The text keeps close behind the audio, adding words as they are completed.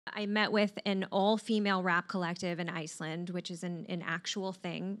I met with an all-female rap collective in Iceland, which is an actual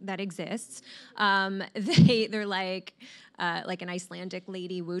thing that exists. They're like an Icelandic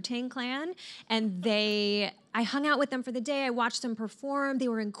lady Wu-Tang clan, and I hung out with them for the day. I watched them perform. They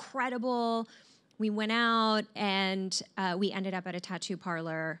were incredible. We went out, and we ended up at a tattoo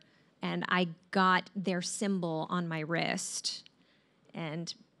parlor, and I got their symbol on my wrist,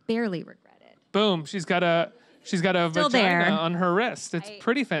 and barely regret it. Boom! She's got a Still vagina there. on her wrist. It's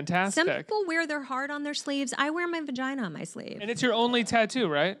pretty fantastic. Some people wear their heart on their sleeves. I wear my vagina on my sleeve. And it's your only tattoo,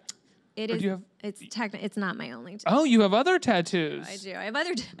 right? It Or is. do you have- It's not my only tattoo. Oh, you have other tattoos. I do. I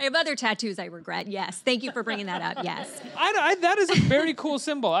have other tattoos I regret. Yes. Thank you for bringing that up. Yes. That is a very cool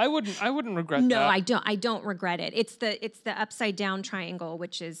symbol. I wouldn't regret that. No, I don't. I don't regret it. It's the upside down triangle,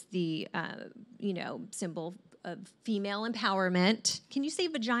 which is the symbol of female empowerment. Can you say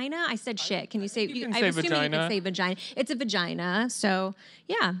vagina? I said shit. Can you say? You can I'm say assuming vagina. you can say vagina. It's a vagina. So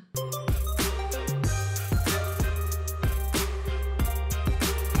yeah.